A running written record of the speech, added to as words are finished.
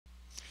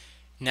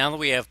Now that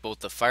we have both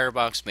the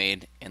firebox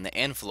made and the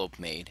envelope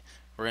made,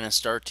 we're going to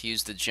start to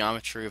use the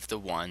geometry of the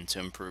one to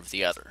improve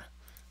the other.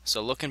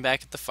 So looking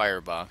back at the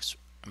firebox,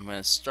 I'm going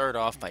to start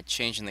off by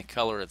changing the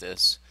color of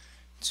this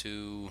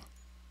to,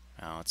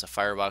 it's a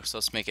firebox, so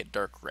let's make it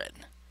dark red.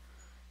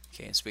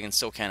 Okay, so we can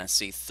still kind of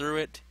see through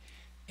it,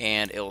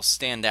 and it'll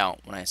stand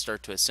out when I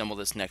start to assemble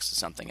this next to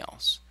something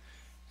else.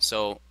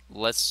 So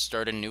let's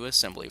start a new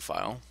assembly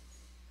file,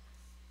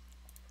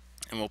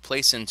 and we'll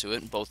place into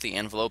it both the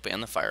envelope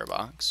and the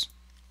firebox.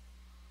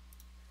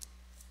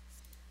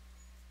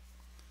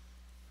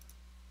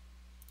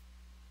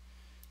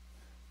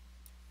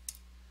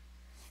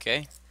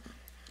 Okay,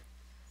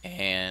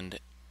 and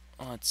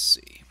let's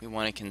see, we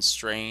want to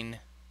constrain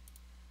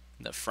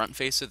the front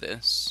face of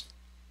this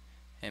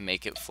and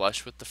make it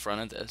flush with the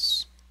front of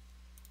this.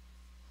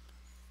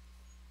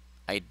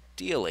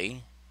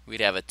 Ideally, we'd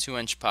have a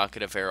 2-inch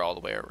pocket of air all the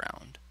way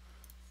around.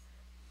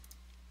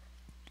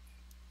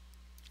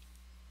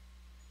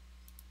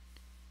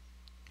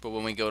 But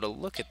when we go to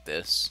look at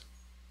this,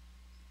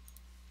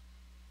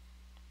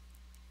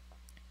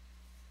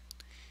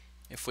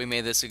 if we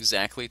made this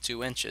exactly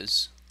 2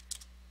 inches,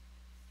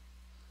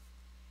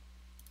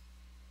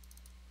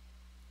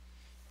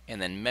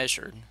 and then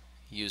measured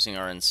using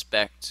our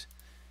inspect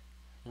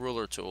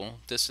ruler tool,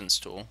 distance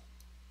tool,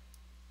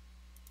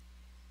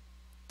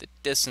 the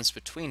distance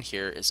between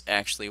here is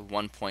actually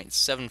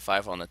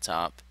 1.75 on the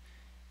top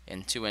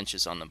and 2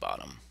 inches on the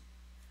bottom.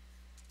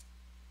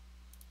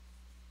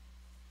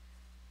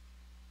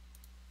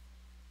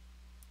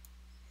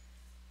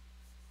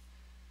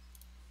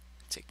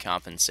 To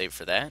compensate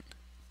for that,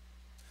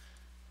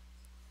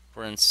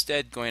 we're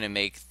instead going to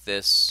make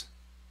this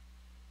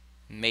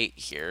mate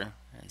here,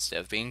 instead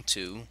of being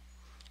 2,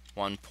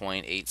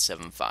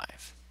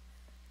 1.875.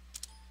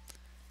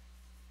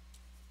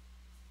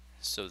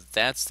 So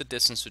that's the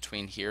distance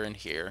between here and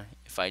here.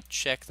 If I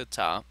check the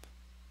top,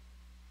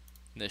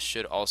 this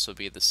should also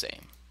be the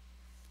same,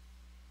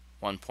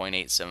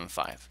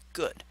 1.875.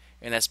 Good.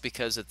 And that's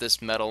because that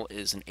this metal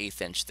is an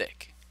 1/8 inch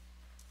thick.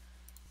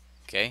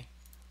 Okay,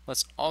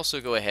 let's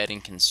also go ahead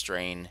and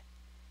constrain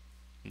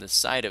the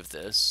side of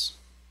this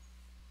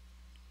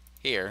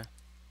here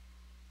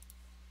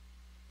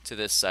to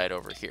this side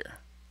over here.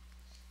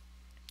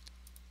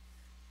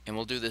 And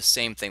we'll do the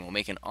same thing. We'll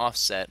make an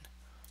offset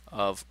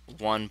of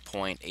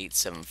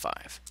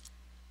 1.875.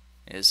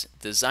 It is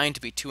designed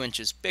to be 2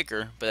 inches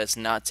bigger, but that's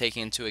not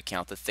taking into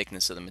account the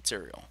thickness of the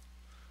material.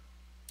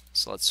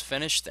 So let's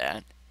finish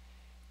that.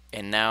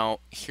 And now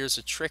here's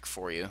a trick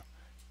for you.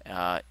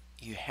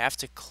 You have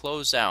to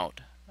close out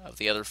of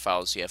the other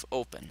files you have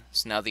open.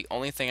 So now the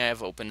only thing I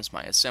have open is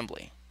my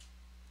assembly.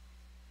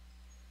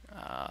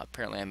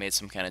 Apparently I made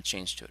some kind of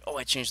change to it. Oh,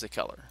 I changed the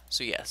color.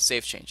 So yeah,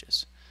 save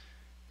changes.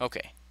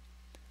 Okay.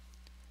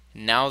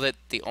 Now that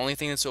the only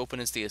thing that's open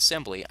is the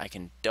assembly, I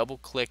can double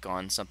click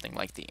on something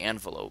like the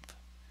envelope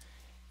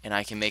and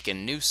I can make a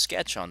new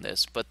sketch on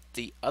this, but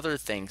the other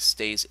thing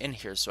stays in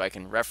here so I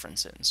can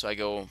reference it. So I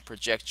go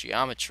project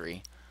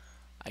geometry,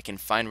 I can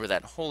find where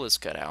that hole is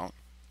cut out,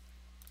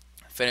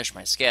 finish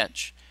my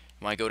sketch.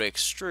 When I go to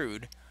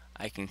extrude,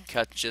 I can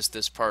cut just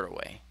this part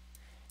away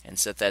and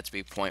set that to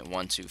be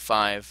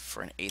 0.125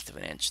 for 1/8 of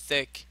an inch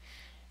thick,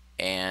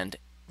 and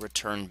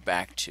return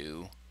back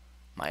to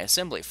my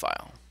assembly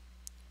file.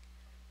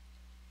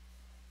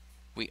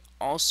 We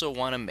also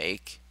want to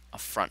make a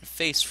front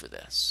face for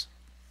this.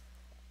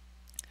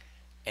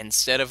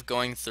 Instead of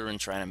going through and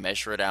trying to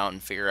measure it out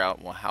and figure out,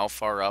 well, how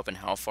far up and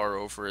how far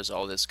over is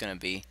all this going to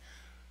be,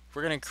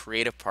 we're going to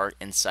create a part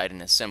inside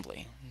an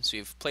assembly. So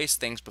you've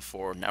placed things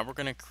before, now we're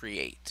going to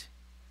create.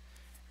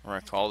 We're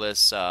going to call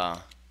this,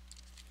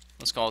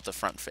 let's call it the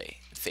front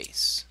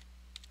face.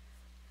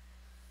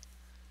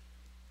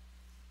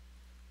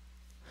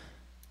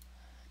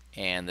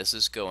 And this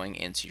is going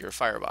into your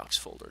Firebox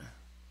folder.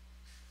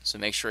 So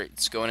make sure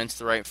it's going into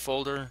the right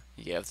folder,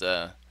 you have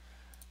the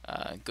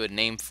good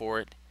name for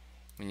it.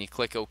 When you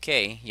click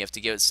OK, you have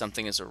to give it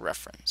something as a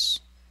reference.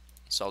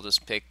 So I'll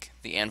just pick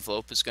the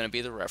envelope is going to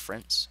be the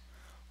reference.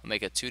 I'll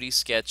make a 2D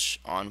sketch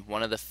on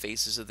one of the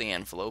faces of the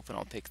envelope, and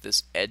I'll pick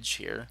this edge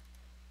here.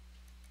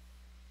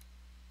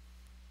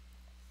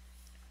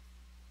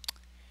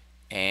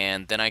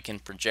 And then I can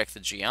project the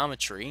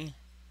geometry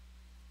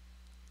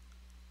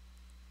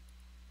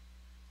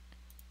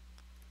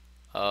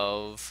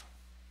of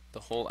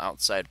the whole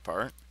outside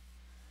part,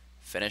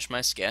 finish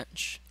my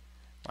sketch.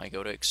 I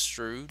go to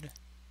extrude.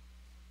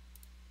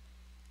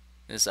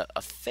 This is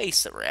a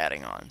face that we're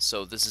adding on,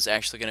 so this is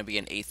actually going to be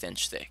 1/8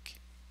 inch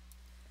thick,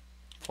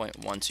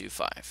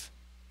 0.125.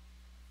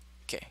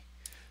 Okay,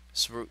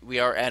 so we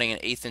are adding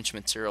 1/8 inch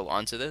material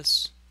onto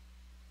this,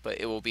 but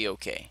it will be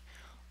okay.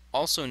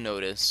 Also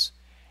notice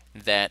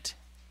that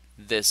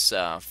this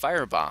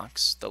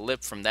firebox, the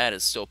lip from that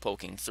is still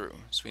poking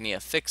through, so we need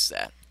to fix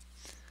that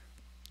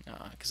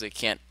because it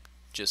can't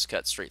just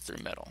cut straight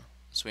through metal.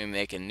 So we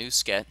make a new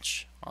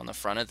sketch on the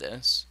front of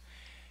this,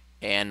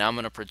 and now I'm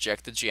going to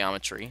project the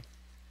geometry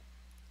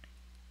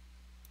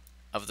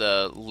of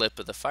the lip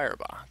of the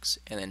firebox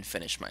and then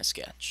finish my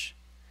sketch.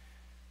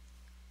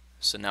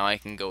 So now I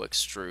can go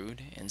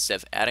extrude. Instead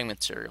of adding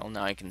material,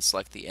 now I can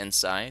select the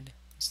inside,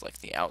 select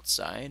the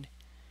outside,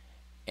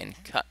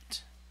 and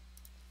cut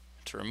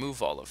to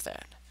remove all of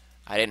that.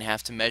 I didn't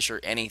have to measure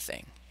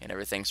anything, and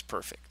everything's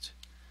perfect.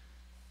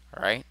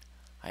 Alright,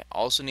 I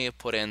also need to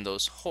put in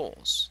those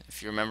holes.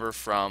 If you remember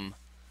from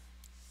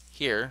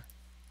here,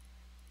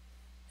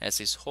 it has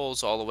these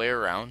holes all the way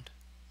around,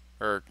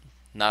 or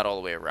not all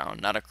the way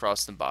around, not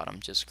across the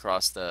bottom, just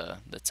across the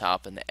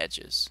top and the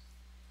edges.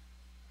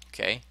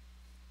 Okay?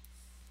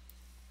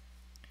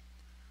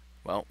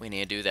 Well, we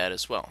need to do that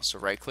as well. So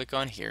right click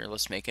on here,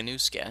 let's make a new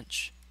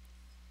sketch.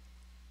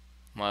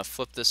 I'm going to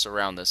flip this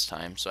around this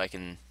time so I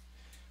can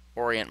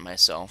orient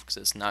myself because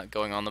it's not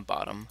going on the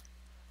bottom.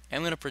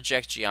 I'm going to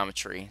project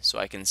geometry so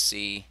I can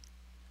see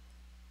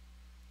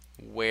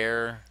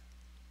where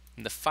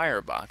the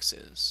firebox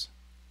is.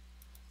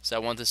 So I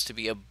want this to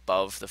be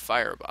above the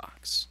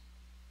firebox.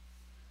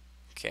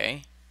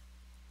 Okay.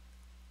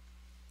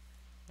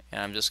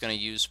 And I'm just going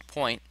to use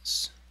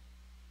points.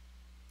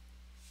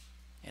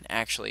 And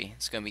actually,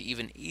 it's going to be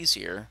even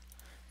easier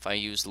if I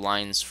use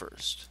lines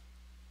first.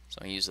 So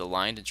I use the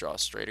line to draw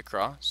straight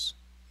across,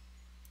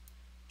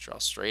 draw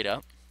straight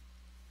up,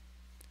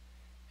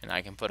 and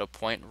I can put a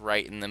point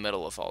right in the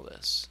middle of all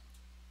this.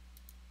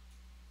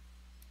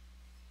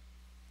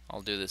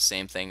 I'll do the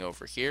same thing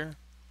over here.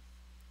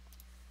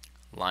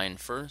 Line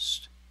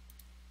first,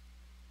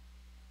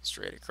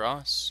 straight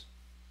across,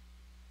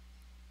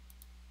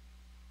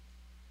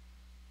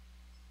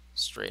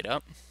 straight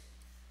up,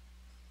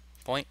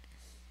 point.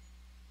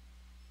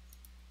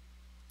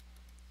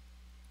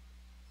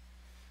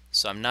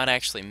 So I'm not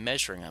actually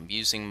measuring, I'm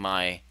using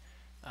my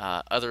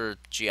other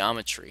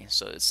geometry.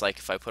 So it's like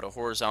if I put a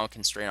horizontal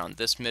constraint on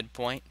this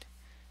midpoint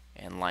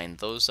and line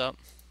those up,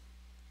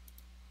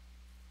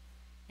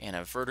 and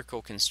a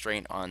vertical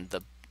constraint on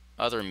the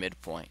other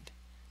midpoint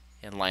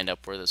and lined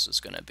up where this is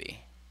going to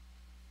be.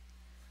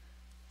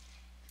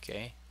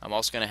 Okay, I'm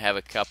also going to have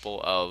a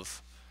couple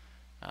of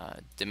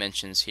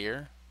dimensions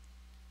here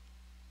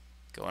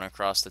going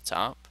across the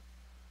top.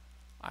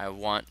 I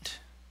want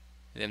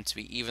them to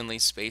be evenly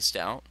spaced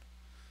out.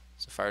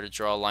 So if I were to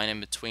draw a line in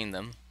between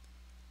them,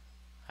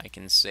 I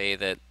can say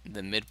that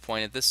the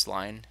midpoint of this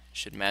line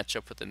should match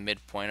up with the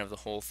midpoint of the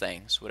whole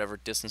thing. So whatever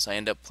distance I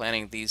end up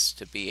planning these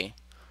to be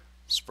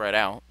spread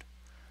out,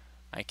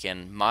 I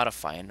can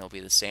modify and it'll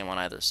be the same on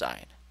either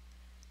side.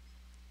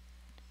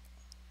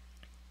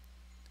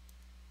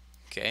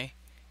 Okay,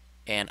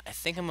 and I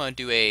think I'm going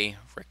to do a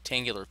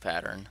rectangular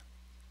pattern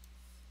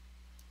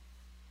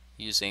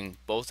using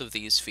both of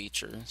these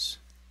features,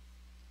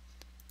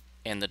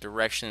 and the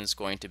direction is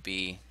going to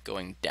be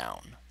going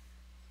down.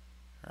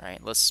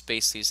 Alright, let's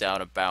space these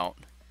out about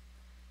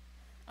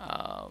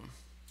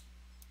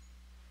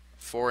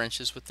 4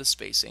 inches with the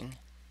spacing,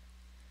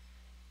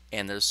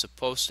 and there's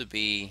supposed to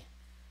be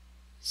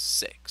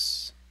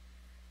 6,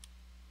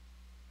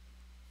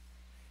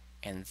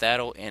 and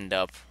that'll end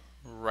up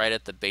right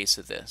at the base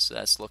of this, so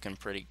that's looking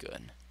pretty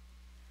good.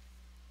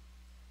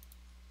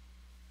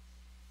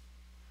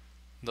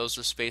 Those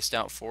are spaced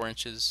out 4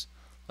 inches.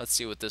 Let's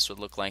see what this would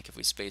look like if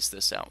we space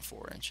this out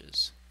 4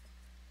 inches.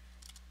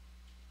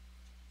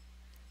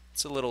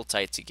 It's a little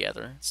tight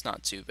together. It's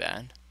not too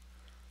bad.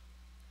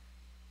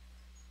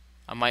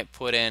 I might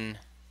put in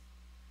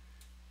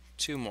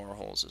 2 more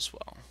holes as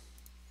well.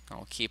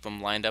 I'll keep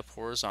them lined up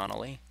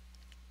horizontally.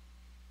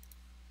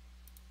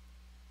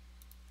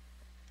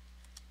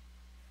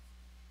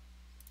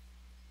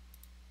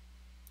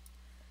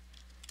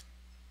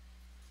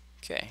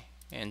 Okay,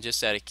 and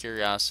just out of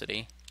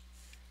curiosity,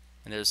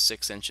 and there's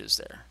 6 inches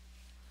there.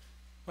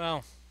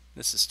 Well,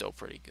 this is still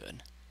pretty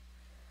good.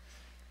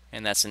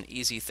 And that's an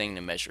easy thing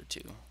to measure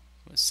to,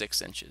 with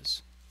 6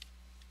 inches.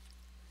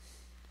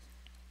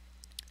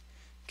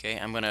 Okay,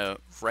 I'm going to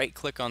right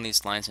click on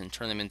these lines and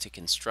turn them into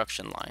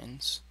construction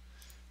lines.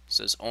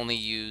 So it's only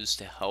used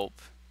to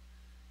help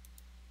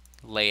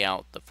lay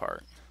out the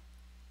part.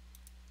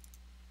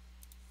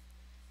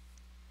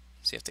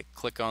 So you have to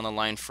click on the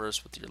line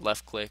first with your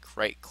left click,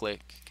 right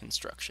click,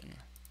 construction.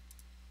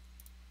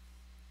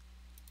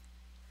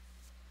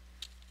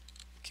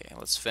 Okay,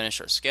 let's finish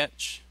our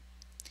sketch.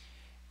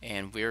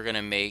 And we're going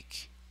to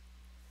make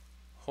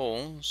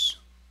holes.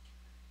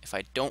 If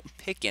I don't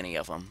pick any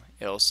of them,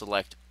 it'll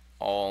select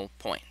all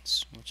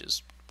points, which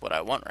is what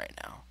I want right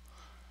now.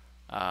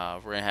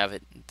 We're going to have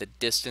the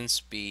distance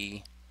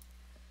be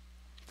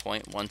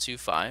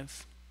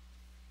 0.125.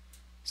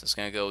 So it's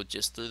going to go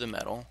just through the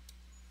metal.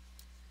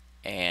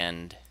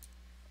 And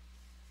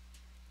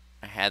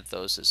I had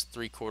those as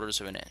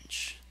 3/4 of an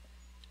inch,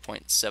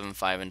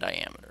 0.75 in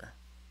diameter.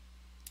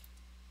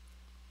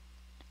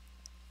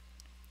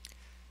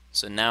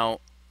 So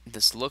now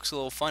this looks a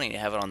little funny to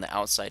have it on the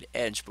outside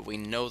edge, but we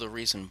know the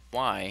reason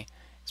why.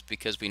 It's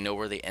because we know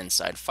where the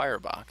inside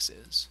firebox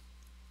is.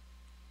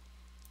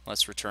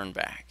 Let's return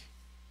back.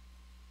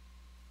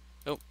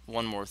 Oh,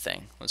 one more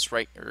thing. Let's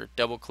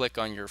double click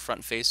on your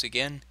front face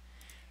again,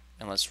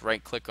 and let's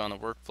right click on the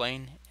work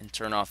plane and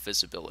turn off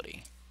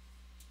visibility.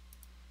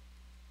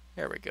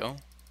 There we go.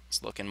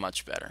 It's looking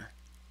much better.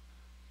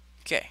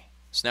 Okay,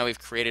 so now we've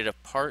created a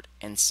part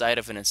inside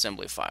of an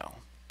assembly file.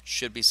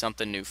 Should be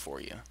something new for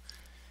you.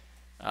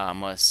 I'm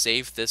going to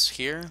save this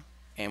here,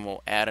 and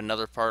we'll add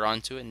another part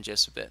onto it in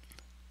just a bit.